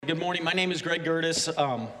Good morning. My name is Greg Gertis. I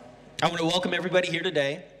want to welcome everybody here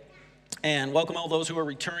today and welcome all those who are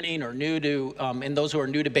returning or new to, and those who are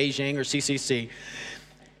new to Beijing or CCC.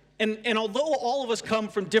 And although all of us come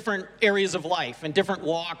from different areas of life and different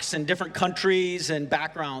walks and different countries and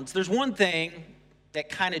backgrounds, there's one thing that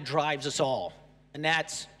kind of drives us all, and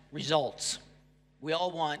that's results. We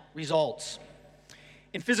all want results.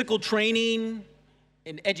 In physical training,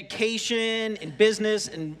 in education, in business,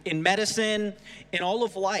 in medicine, in all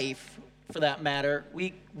of life, for that matter,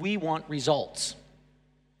 we want results.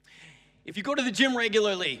 If you go to the gym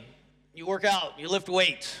regularly, you work out, you lift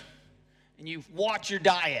weights, and you watch your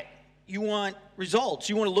diet, you want results.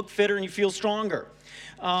 You want to look fitter and you feel stronger.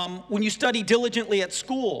 When you study diligently at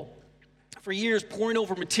school, for years poring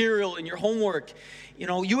over material in your homework,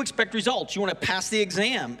 you expect results. You want to pass the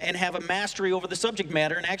exam and have a mastery over the subject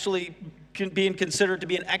matter and actually being considered to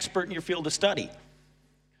be an expert in your field of study.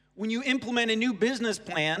 When you implement a new business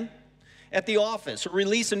plan at the office or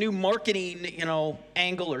release a new marketing,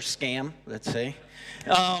 angle or scam, let's say,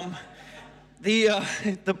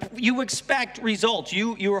 you expect results.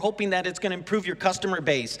 You are hoping that it's going to improve your customer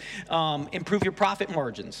base, improve your profit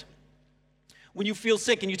margins. When you feel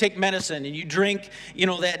sick and you take medicine and you drink,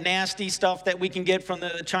 that nasty stuff that we can get from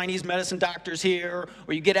the Chinese medicine doctors here,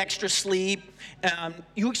 or you get extra sleep,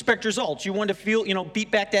 you expect results. You want to feel, beat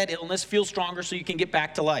back that illness, feel stronger so you can get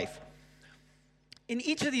back to life. In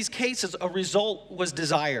each of these cases, a result was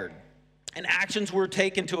desired, and actions were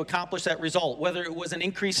taken to accomplish that result, whether it was an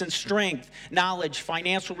increase in strength, knowledge,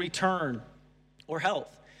 financial return, or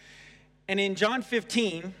health. And in John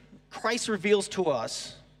 15, Christ reveals to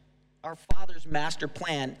us our Father's master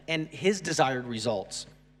plan and his desired results.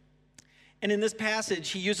 And in this passage,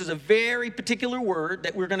 he uses a very particular word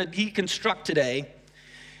that we're going to deconstruct today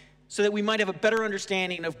so that we might have a better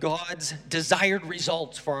understanding of God's desired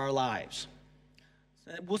results for our lives.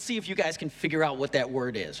 So we'll see if you guys can figure out what that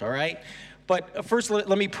word is, all right? But first,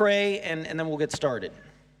 let me pray, and then we'll get started.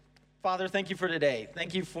 Father, thank you for today.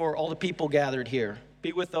 Thank you for all the people gathered here.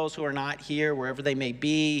 Be with those who are not here, wherever they may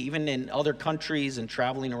be, even in other countries and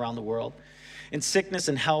traveling around the world, in sickness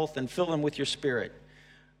and health, and fill them with your Spirit.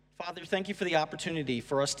 Father, thank you for the opportunity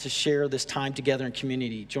for us to share this time together in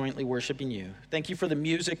community, jointly worshiping you. Thank you for the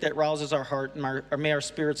music that rouses our heart, and may our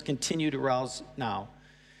spirits continue to rouse now.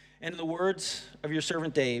 And in the words of your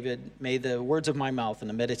servant David, may the words of my mouth and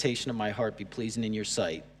the meditation of my heart be pleasing in your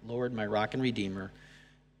sight. Lord, my rock and redeemer,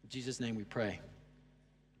 in Jesus' name we pray.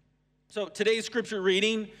 So today's scripture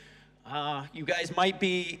reading, you guys might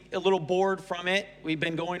be a little bored from it. We've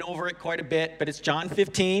been going over it quite a bit, but it's John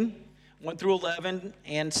 15, 1 through 11,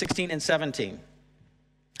 and 16 and 17.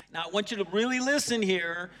 Now, I want you to really listen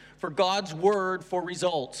here for God's word for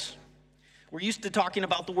results. We're used to talking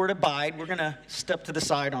about the word abide. We're going to step to the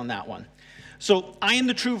side on that one. So, I am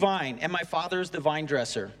the true vine, and my Father is the vine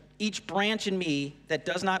dresser. Each branch in me that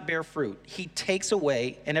does not bear fruit, he takes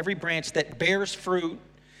away, and every branch that bears fruit,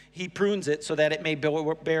 he prunes it so that it may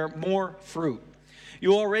bear more fruit.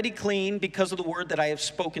 You are already clean because of the word that I have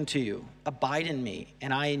spoken to you. Abide in me,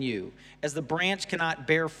 and I in you. As the branch cannot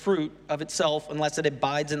bear fruit of itself unless it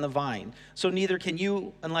abides in the vine, so neither can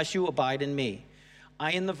you unless you abide in me.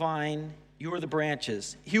 I in the vine, you are the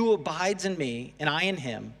branches. He who abides in me, and I in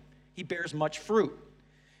him, he bears much fruit.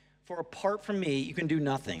 For apart from me, you can do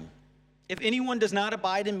nothing. If anyone does not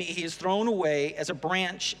abide in me, he is thrown away as a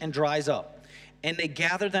branch and dries up. And they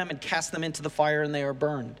gather them and cast them into the fire, and they are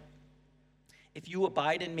burned. If you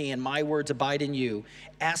abide in me and my words abide in you,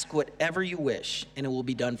 ask whatever you wish, and it will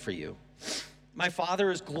be done for you. My Father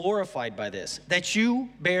is glorified by this, that you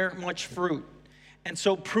bear much fruit, and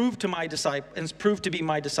so prove to be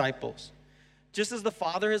my disciples. Just as the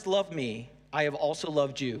Father has loved me, I have also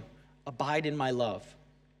loved you. Abide in my love.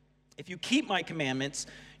 If you keep my commandments,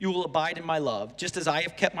 you will abide in my love, just as I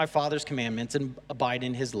have kept my Father's commandments and abide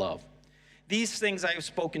in his love. These things I have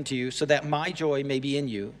spoken to you so that my joy may be in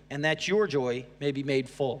you and that your joy may be made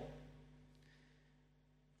full.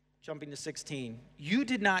 Jumping to 16. You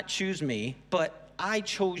did not choose me, but I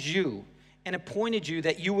chose you and appointed you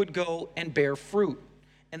that you would go and bear fruit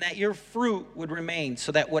and that your fruit would remain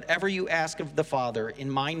so that whatever you ask of the Father in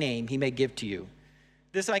my name he may give to you.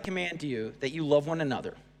 This I command to you, that you love one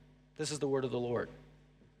another. This is the word of the Lord.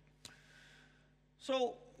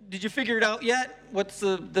 So, did you figure it out yet? What's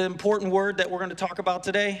the important word that we're going to talk about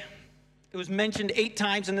today? It was mentioned 8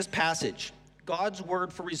 times in this passage. God's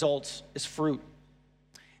word for results is fruit.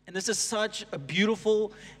 And this is such a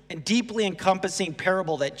beautiful and deeply encompassing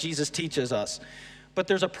parable that Jesus teaches us. But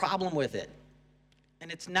there's a problem with it.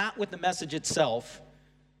 And it's not with the message itself.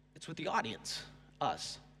 It's with the audience,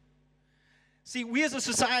 us. See, we as a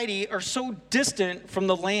society are so distant from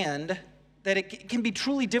the land that it can be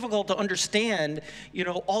truly difficult to understand,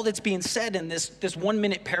 all that's being said in this 1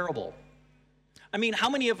 minute parable. I mean, how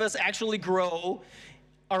many of us actually grow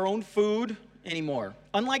our own food anymore?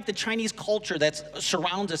 Unlike the Chinese culture that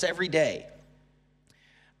surrounds us every day.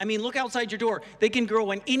 I mean, look outside your door. They can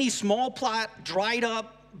grow in any small plot, dried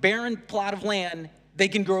up, barren plot of land, they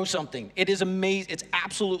can grow something. It is amazing. It's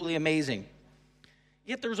absolutely amazing.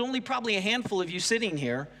 Yet there's only probably a handful of you sitting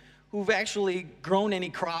here who've actually grown any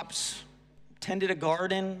crops, tended a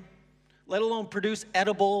garden, let alone produce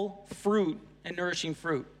edible fruit and nourishing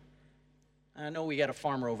fruit. I know we got a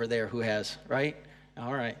farmer over there who has, right?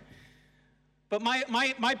 All right. But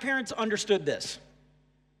my parents understood this.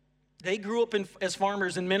 They grew up as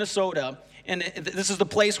farmers in Minnesota, and this is the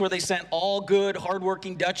place where they sent all good,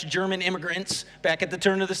 hardworking Dutch German immigrants back at the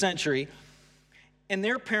turn of the century. And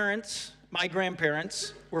their parents, my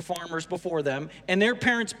grandparents, were farmers before them, and their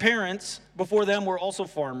parents' parents before them were also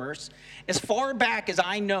farmers. As far back as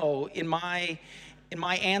I know, in my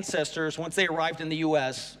ancestors, once they arrived in the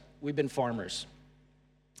U.S., we've been farmers.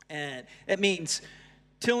 And it means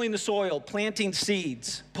tilling the soil, planting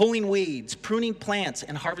seeds, pulling weeds, pruning plants,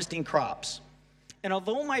 and harvesting crops. And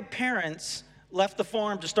although my parents left the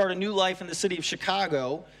farm to start a new life in the city of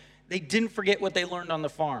Chicago, they didn't forget what they learned on the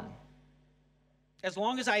farm. As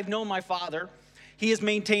long as I've known my father, he has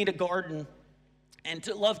maintained a garden and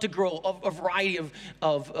loved to grow a variety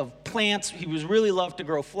of plants. He was really loved to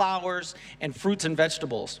grow flowers and fruits and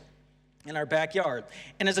vegetables in our backyard.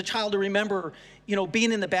 And as a child, I remember,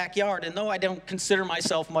 being in the backyard, and though I don't consider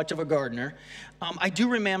myself much of a gardener, I do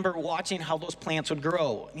remember watching how those plants would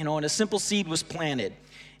grow, and a simple seed was planted,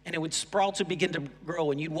 and it would sprout to begin to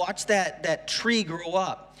grow, and you'd watch that tree grow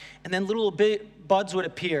up, and then little buds would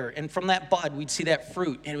appear, and from that bud, we'd see that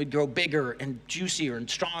fruit, and it would grow bigger and juicier and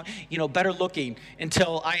strong, better looking,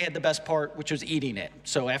 until I had the best part, which was eating it.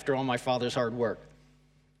 So after all my father's hard work.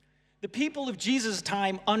 The people of Jesus'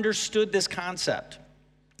 time understood this concept.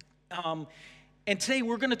 And today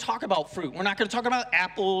we're going to talk about fruit. We're not going to talk about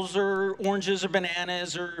apples or oranges or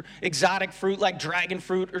bananas or exotic fruit like dragon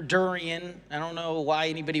fruit or durian. I don't know why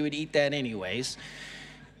anybody would eat that anyways.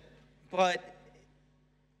 But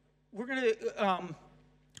what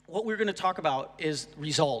we're going to talk about is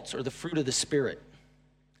results, or the fruit of the Spirit,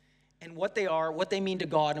 and what they are, what they mean to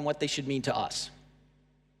God, and what they should mean to us.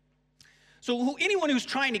 So anyone who's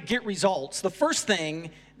trying to get results, the first thing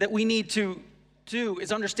that we need to do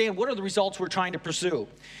is understand what are the results we're trying to pursue.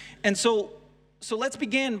 And so let's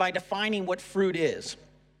begin by defining what fruit is.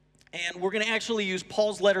 And we're going to actually use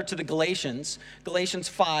Paul's letter to the Galatians, Galatians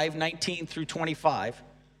 5:19 through 25.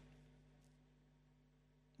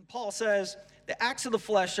 Paul says, the acts of the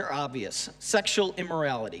flesh are obvious: sexual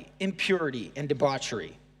immorality, impurity and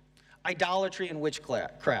debauchery, idolatry and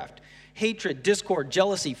witchcraft, hatred, discord,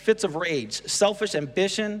 jealousy, fits of rage, selfish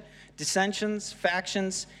ambition, dissensions,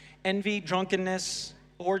 factions, envy, drunkenness,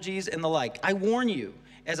 orgies, and the like. I warn you,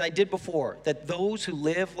 as I did before, that those who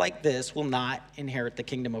live like this will not inherit the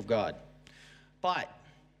kingdom of God. But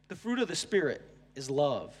the fruit of the Spirit is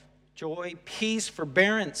love, joy, peace,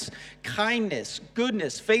 forbearance, kindness,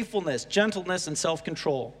 goodness, faithfulness, gentleness, and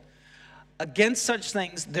self-control. Against such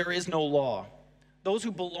things there is no law. Those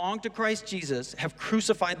who belong to Christ Jesus have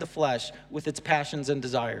crucified the flesh with its passions and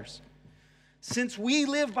desires. Since we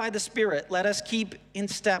live by the Spirit, let us keep in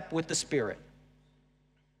step with the Spirit.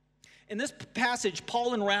 In this passage,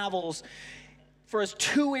 Paul unravels for us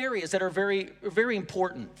two areas that are very, very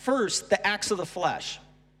important. First, the acts of the flesh,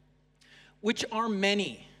 which are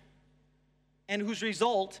many, and whose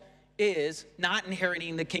result is not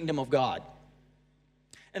inheriting the kingdom of God.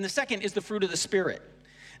 And the second is the fruit of the Spirit.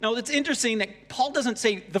 Now, it's interesting that Paul doesn't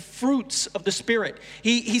say the fruits of the Spirit.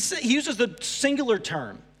 He uses the singular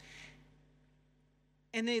term.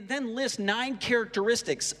 And they then list 9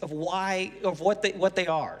 characteristics of what they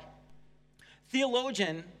are.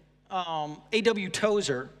 Theologian A.W.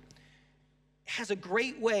 Tozer has a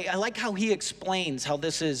great way. I like how he explains how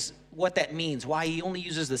this is, what that means, why he only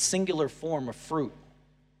uses the singular form of fruit.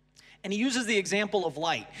 And he uses the example of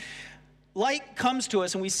light. Light comes to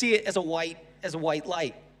us and we see it as a white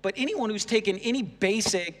light. But anyone who's taken any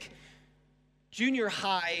basic junior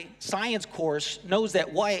high science course knows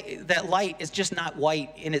that light is just not white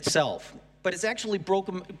in itself, but it's actually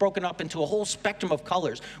broken up into a whole spectrum of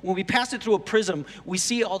colors. When we pass it through a prism, we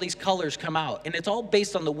see all these colors come out, and it's all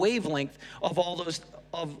based on the wavelength of all those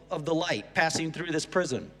of the light passing through this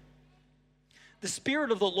prism. The Spirit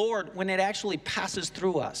of the Lord, when it actually passes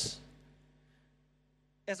through us,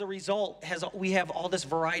 as a result, we have all this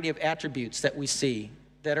variety of attributes that we see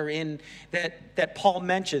that are in that Paul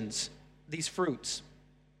mentions these fruits.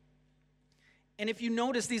 And if you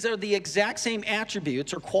notice, these are the exact same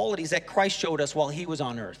attributes or qualities that Christ showed us while he was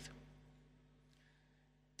on earth.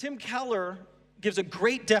 Tim Keller gives a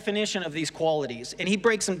great definition of these qualities, and he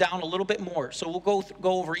breaks them down a little bit more. So we'll go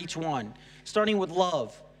over each one, starting with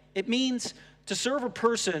love. It means to serve a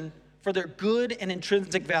person for their good and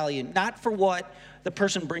intrinsic value, not for what the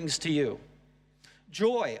person brings to you.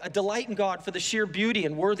 Joy, a delight in God for the sheer beauty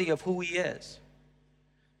and worthy of who he is.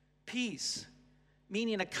 Peace,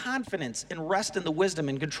 meaning a confidence and rest in the wisdom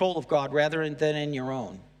and control of God rather than in your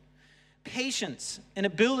own. Patience, an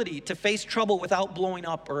ability to face trouble without blowing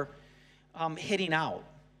up or hitting out.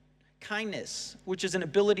 Kindness, which is an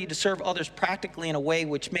ability to serve others practically in a way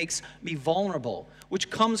which makes me vulnerable, which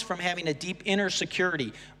comes from having a deep inner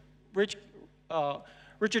security.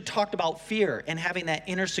 Richard talked about fear and having that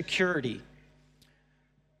inner security.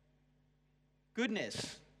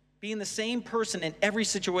 Goodness, being the same person in every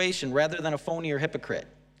situation rather than a phony or hypocrite.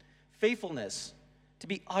 Faithfulness, to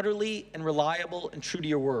be utterly and reliable and true to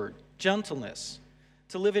your word. Gentleness,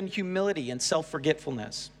 to live in humility and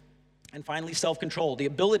self-forgetfulness. And finally, self-control, the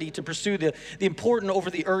ability to pursue the important over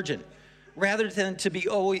the urgent, rather than to be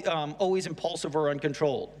always impulsive or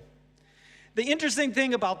uncontrolled. The interesting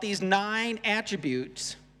thing about these 9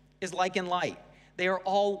 attributes is like in light. They are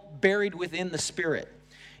all buried within the Spirit.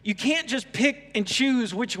 You can't just pick and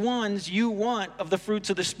choose which ones you want of the fruits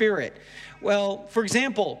of the Spirit. Well, for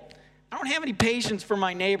example, I don't have any patience for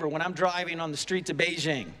my neighbor when I'm driving on the streets of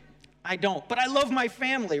Beijing. I don't, but I love my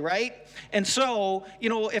family, right? And so,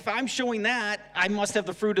 if I'm showing that, I must have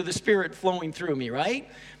the fruit of the Spirit flowing through me, right?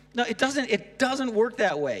 No, it doesn't work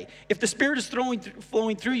that way. If the Spirit is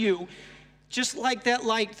flowing through you, just like that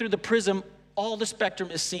light through the prism, all the spectrum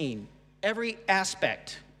is seen. Every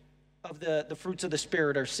aspect of the fruits of the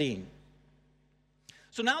Spirit are seen.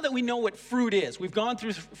 So now that we know what fruit is, we've gone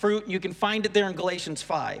through fruit, and you can find it there in Galatians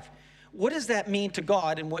 5. What does that mean to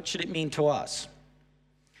God, and what should it mean to us?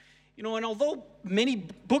 And although many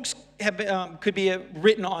books could be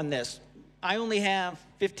written on this, I only have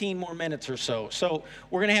 15 more minutes or so. So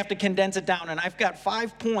we're going to have to condense it down. And I've got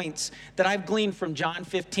 5 points that I've gleaned from John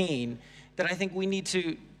 15 that I think we need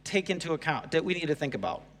to take into account, that we need to think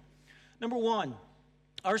about. Number 1,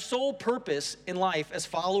 our sole purpose in life as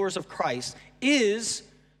followers of Christ is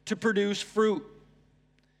to produce fruit.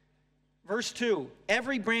 Verse 2,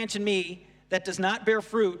 every branch in me that does not bear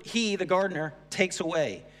fruit, he, the gardener, takes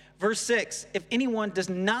away. Verse 6, if anyone does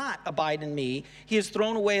not abide in me, he is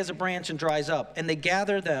thrown away as a branch and dries up, and they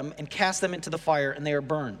gather them and cast them into the fire, and they are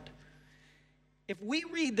burned. If we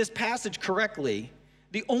read this passage correctly,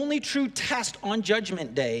 the only true test on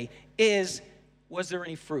Judgment Day is, was there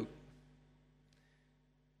any fruit?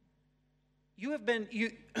 You have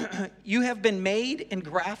been made and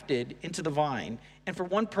grafted into the vine, and for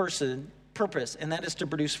one purpose, and that is to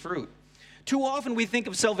produce fruit. Too often we think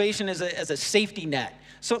of salvation as a safety net,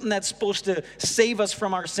 something that's supposed to save us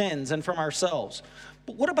from our sins and from ourselves.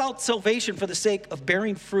 But what about salvation for the sake of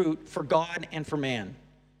bearing fruit for God and for man?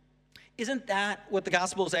 Isn't that what the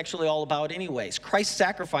gospel is actually all about anyways? Christ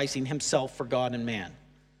sacrificing himself for God and man.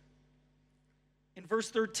 In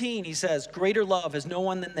verse 13, he says, greater love has no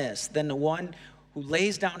one than this, than the one who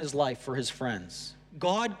lays down his life for his friends.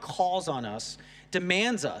 God calls on us,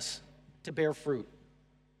 demands us to bear fruit,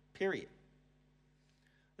 period.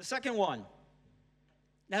 The second one,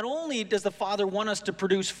 not only does the Father want us to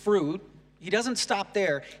produce fruit, he doesn't stop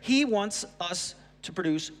there. He wants us to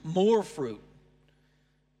produce more fruit.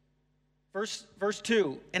 Verse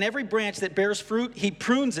 2, and every branch that bears fruit, he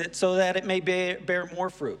prunes it so that it may bear more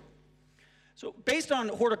fruit. So based on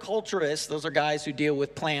horticulturists, those are guys who deal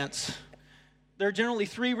with plants, there are generally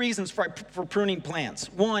 3 reasons for pruning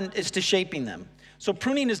plants. One is to shaping them. So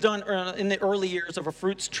pruning is done in the early years of a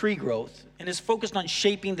fruit's tree growth and is focused on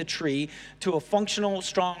shaping the tree to a functional,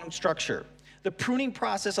 strong structure. The pruning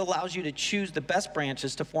process allows you to choose the best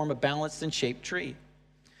branches to form a balanced and shaped tree.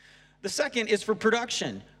 The second is for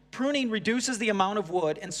production. Pruning reduces the amount of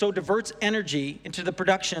wood and so diverts energy into the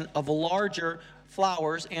production of larger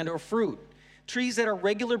flowers and or fruit. Trees that are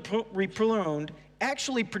regularly pruned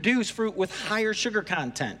actually produce fruit with higher sugar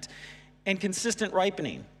content and consistent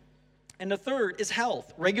ripening. And the third is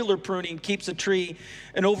health. Regular pruning keeps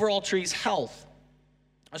an overall tree's health.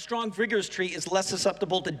 A strong, vigorous tree is less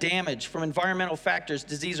susceptible to damage from environmental factors,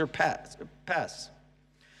 disease, or pests.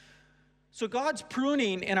 So God's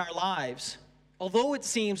pruning in our lives, although it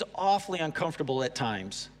seems awfully uncomfortable at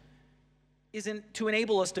times, isn't to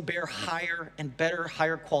enable us to bear higher and better,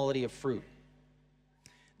 higher quality of fruit.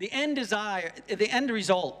 The end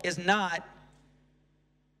result is not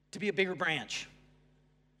to be a bigger branch.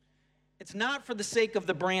 It's not for the sake of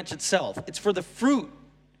the branch itself. It's for the fruit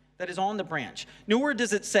that is on the branch. Nowhere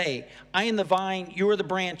does it say, I am the vine, you are the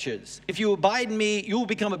branches. If you abide in me, you will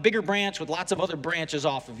become a bigger branch with lots of other branches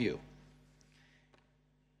off of you.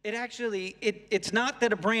 It's not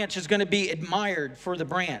that a branch is going to be admired for the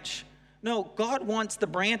branch. No, God wants the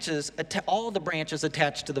branches, all the branches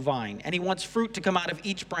attached to the vine, and he wants fruit to come out of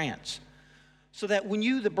each branch. So that when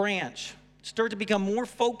you, the branch, start to become more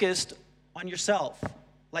focused on yourself,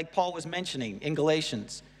 like Paul was mentioning in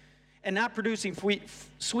Galatians, and not producing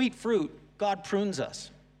sweet fruit, God prunes us.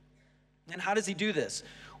 And how does he do this?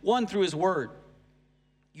 One, through his word.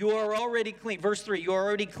 You are already clean. Verse 3, you are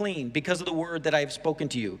already clean because of the word that I have spoken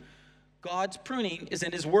to you. God's pruning is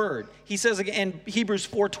in his word. He says again in Hebrews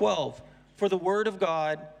 4:12, for the word of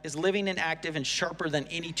God is living and active and sharper than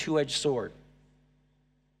any two-edged sword.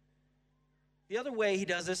 The other way he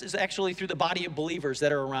does this is actually through the body of believers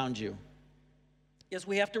that are around you. Yes,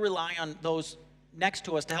 we have to rely on those next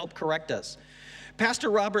to us to help correct us. Pastor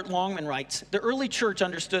Robert Longman writes, the early church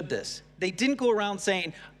understood this. They didn't go around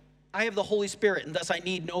saying, I have the Holy Spirit and thus I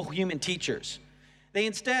need no human teachers. They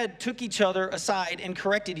instead took each other aside and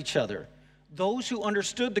corrected each other. Those who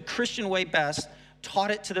understood the Christian way best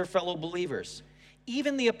taught it to their fellow believers.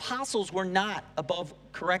 Even the apostles were not above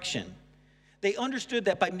correction. They understood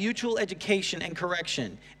that by mutual education and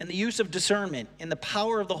correction and the use of discernment and the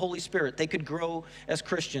power of the Holy Spirit, they could grow as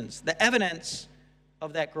Christians. The evidence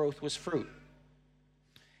of that growth was fruit.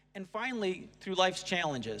 And finally, through life's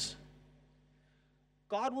challenges,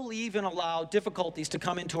 God will even allow difficulties to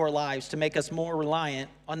come into our lives to make us more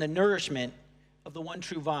reliant on the nourishment of the one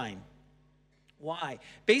true vine. Why?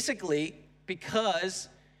 Basically, because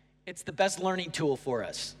it's the best learning tool for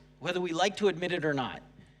us, whether we like to admit it or not.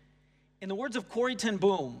 In the words of Corrie ten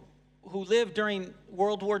Boom, who lived during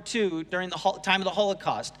World War II, during the time of the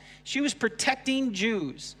Holocaust, she was protecting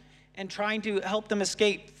Jews and trying to help them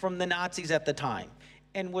escape from the Nazis at the time,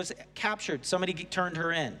 and was captured. Somebody turned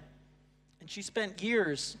her in. And she spent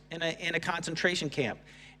years in a concentration camp.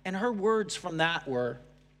 And her words from that were,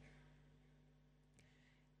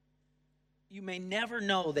 you may never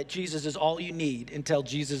know that Jesus is all you need until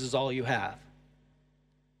Jesus is all you have.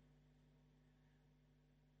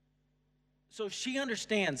 So she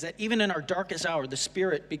understands that even in our darkest hour, the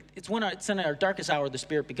Spirit, it's in our darkest hour the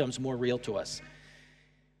Spirit becomes more real to us.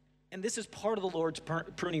 And this is part of the Lord's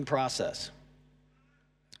pruning process.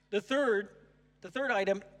 The third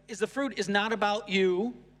item is the fruit is not about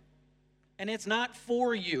you, and it's not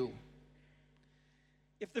for you.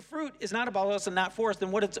 If the fruit is not about us and not for us,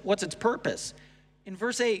 then what's its purpose? In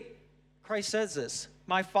verse 8, Christ says this,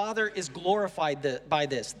 my Father is glorified by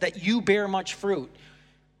this, that you bear much fruit.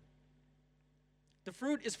 The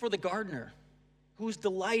fruit is for the gardener, who's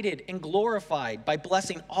delighted and glorified by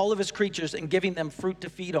blessing all of his creatures and giving them fruit to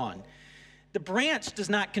feed on. The branch does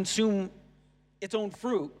not consume its own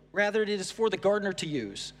fruit. Rather, it is for the gardener to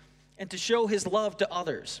use and to show his love to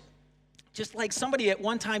others. Just like somebody at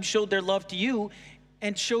one time showed their love to you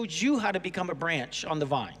and showed you how to become a branch on the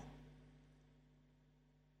vine.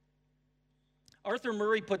 Arthur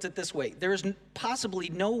Murray puts it this way, there is possibly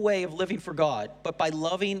no way of living for God but by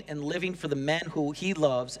loving and living for the men who he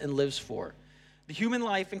loves and lives for. The human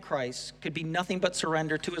life in Christ could be nothing but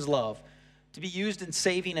surrender to his love, to be used in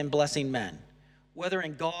saving and blessing men, whether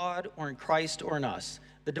in God or in Christ or in us.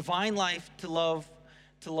 The divine life to love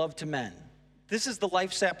to men. This is the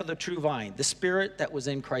life sap of the true vine, the Spirit that was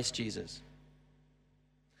in Christ Jesus.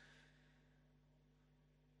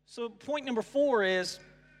 So point number 4 is,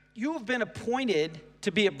 you have been appointed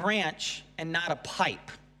to be a branch and not a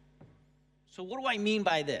pipe. So what do I mean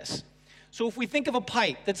by this? So if we think of a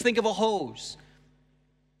pipe, let's think of a hose.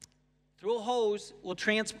 Through a hose will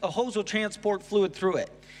transport fluid through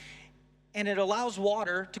it. And it allows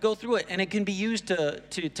water to go through it. And it can be used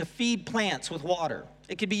to feed plants with water.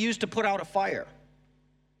 It can be used to put out a fire.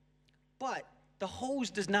 But the hose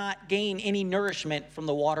does not gain any nourishment from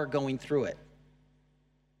the water going through it.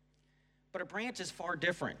 But a branch is far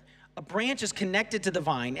different. A branch is connected to the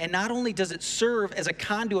vine, and not only does it serve as a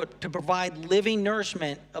conduit to provide living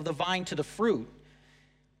nourishment of the vine to the fruit,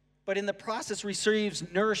 but in the process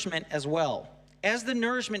receives nourishment as well. As the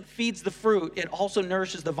nourishment feeds the fruit, it also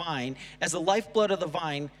nourishes the vine as the lifeblood of the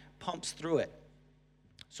vine pumps through it.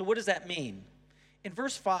 So what does that mean? In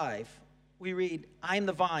verse 5, we read, I am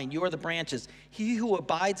the vine, you are the branches. He who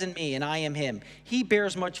abides in me and I am him, he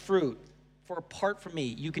bears much fruit. For apart from me,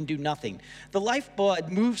 you can do nothing. The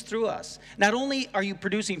lifeblood moves through us. Not only are you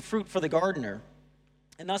producing fruit for the gardener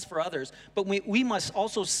and thus for others, but we must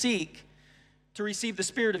also seek to receive the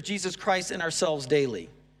Spirit of Jesus Christ in ourselves daily.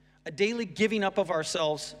 A daily giving up of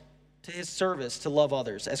ourselves to his service to love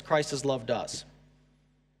others as Christ has loved us.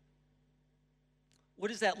 What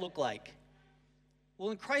does that look like? Well,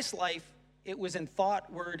 in Christ's life, it was in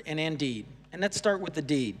thought, word, and in deed. And let's start with the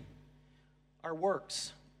deed. Our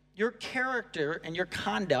works. Your character and your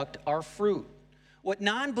conduct are fruit. What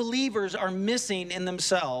non-believers are missing in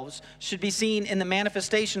themselves should be seen in the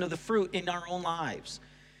manifestation of the fruit in our own lives.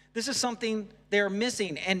 This is something they're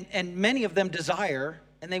missing, and many of them desire,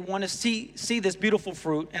 and they want to see this beautiful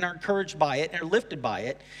fruit and are encouraged by it and are lifted by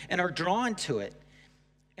it and are drawn to it.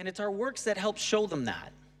 And it's our works that help show them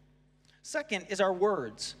that. Second is our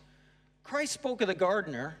words. Christ spoke of the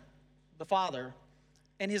gardener, the Father,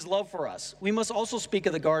 and his love for us. We must also speak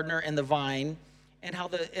of the gardener and the vine, and how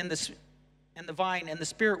the vine and the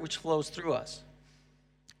Spirit which flows through us.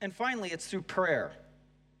 And finally, it's through prayer.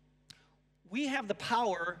 We have the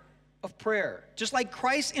power of prayer. Just like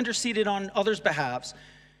Christ interceded on others' behalves,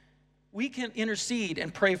 we can intercede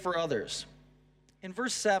and pray for others. In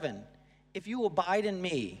verse 7, if you abide in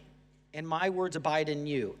me and my words abide in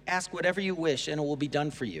you, ask whatever you wish and it will be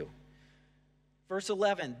done for you. Verse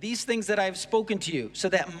 11, these things that I have spoken to you, so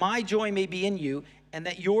that my joy may be in you and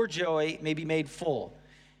that your joy may be made full.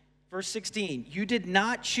 Verse 16, you did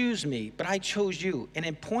not choose me, but I chose you and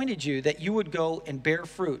appointed you that you would go and bear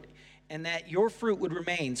fruit, and that your fruit would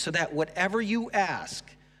remain, so that whatever you ask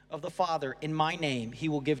of the Father in my name, he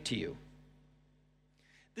will give to you.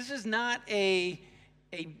 This is not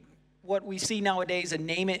what we see nowadays, a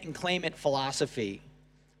name it and claim it philosophy.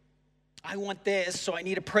 I want this, so I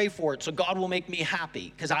need to pray for it, so God will make me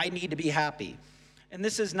happy, because I need to be happy. And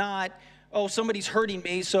this is not, oh, somebody's hurting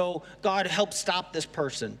me, so God help stop this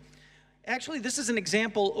person. Actually, this is an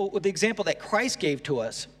example, the example that Christ gave to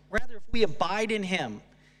us. Rather, if we abide in him,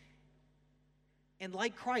 and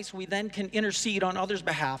like Christ, we then can intercede on others'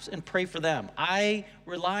 behalf and pray for them. I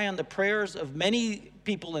rely on the prayers of many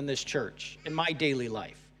people in this church in my daily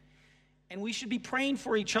life. And we should be praying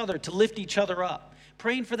for each other to lift each other up,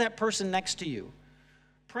 praying for that person next to you,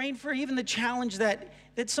 praying for even the challenge that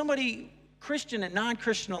somebody, Christian and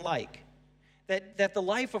non-Christian alike, that the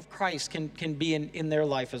life of Christ can be in their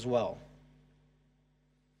life as well.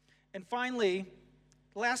 And finally,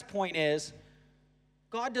 the last point is,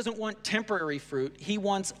 God doesn't want temporary fruit. He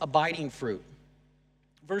wants abiding fruit.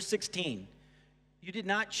 Verse 16, you did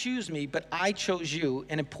not choose me, but I chose you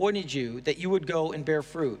and appointed you that you would go and bear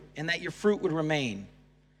fruit, and that your fruit would remain.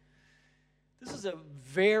 This is a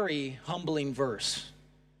very humbling verse.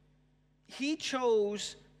 He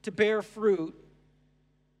chose to bear fruit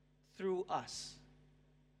through us.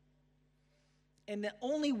 And the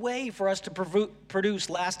only way for us to produce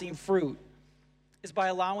lasting fruit is by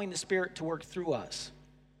allowing the Spirit to work through us.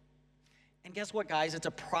 And guess what, guys? It's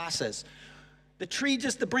a process. The tree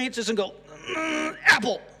the branch doesn't go,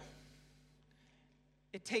 apple.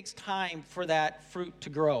 It takes time for that fruit to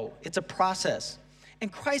grow. It's a process.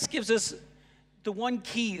 And Christ gives us the one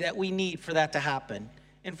key that we need for that to happen.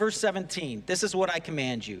 In verse 17, this is what I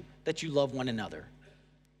command you, that you love one another.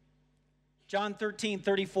 John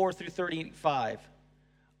 13:34 through 35.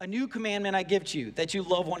 A new commandment I give to you, that you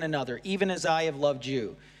love one another, even as I have loved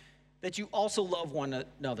you, that you also love one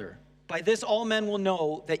another. By this all men will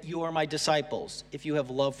know that you are my disciples, if you have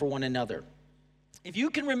love for one another. If you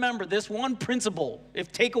can remember this one principle,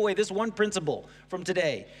 take away this one principle from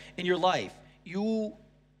today in your life, you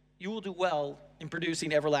will do well in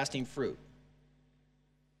producing everlasting fruit.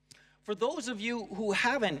 For those of you who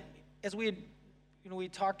haven't, as we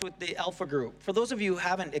talked with the Alpha group, for those of you who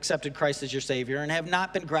haven't accepted Christ as your Savior and have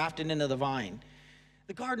not been grafted into the vine,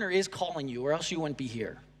 the gardener is calling you, or else you wouldn't be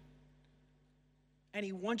here. And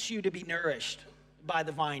he wants you to be nourished by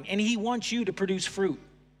the vine, and he wants you to produce fruit.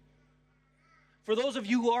 For those of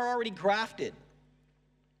you who are already grafted,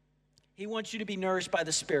 he wants you to be nourished by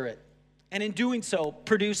the Spirit, and in doing so,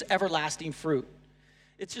 produce everlasting fruit.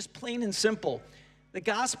 It's just plain and simple. The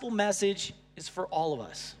gospel message is for all of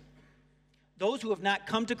us. Those who have not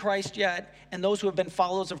come to Christ yet, and those who have been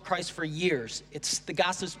followers of Christ for years, the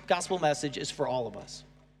gospel message is for all of us.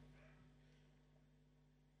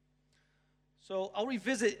 So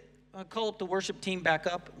I'll call up the worship team back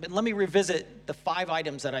up, but let me revisit the 5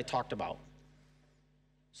 items that I talked about.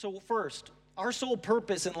 So first, our sole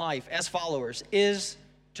purpose in life as followers is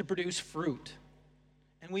to produce fruit.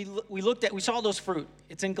 And we saw those fruit.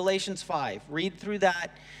 It's in Galatians 5. Read through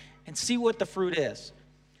that and see what the fruit is.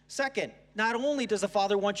 Second, not only does the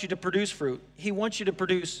Father want you to produce fruit, he wants you to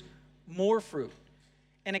produce more fruit.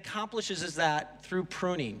 And accomplishes that through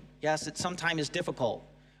pruning. Yes, it sometimes is difficult,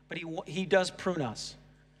 but he does prune us.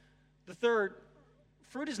 The third,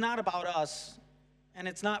 fruit is not about us, and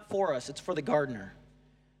it's not for us. It's for the gardener.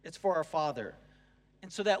 It's for our Father.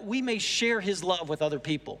 and so that we may share his love with other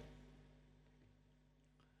people.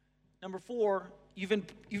 Number 4,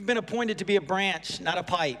 you've been appointed to be a branch, not a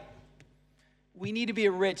pipe. We need to be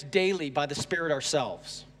enriched daily by the Spirit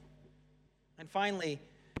ourselves. And finally,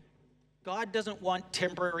 God doesn't want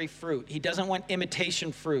temporary fruit. He doesn't want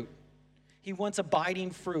imitation fruit. He wants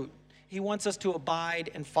abiding fruit. He wants us to abide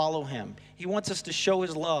and follow him. He wants us to show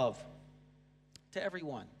his love to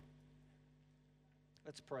everyone.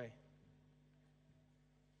 Let's pray.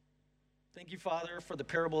 Thank you, Father, for the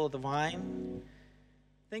parable of the vine.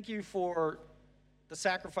 Thank you for the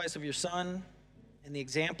sacrifice of your Son and the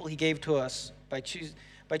example he gave to us by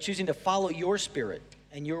choosing to follow your Spirit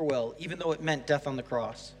and your will, even though it meant death on the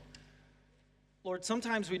cross. Lord,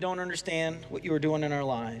 sometimes we don't understand what you are doing in our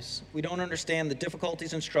lives. We don't understand the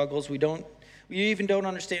difficulties and struggles. We even don't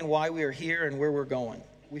understand why we are here and where we're going.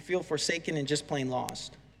 We feel forsaken and just plain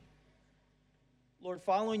lost. Lord,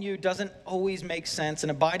 following you doesn't always make sense,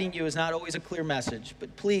 and abiding you is not always a clear message.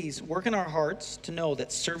 But please, work in our hearts to know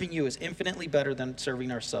that serving you is infinitely better than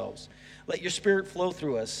serving ourselves. Let your Spirit flow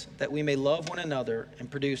through us, that we may love one another and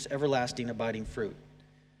produce everlasting abiding fruit.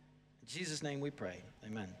 In Jesus' name we pray.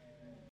 Amen.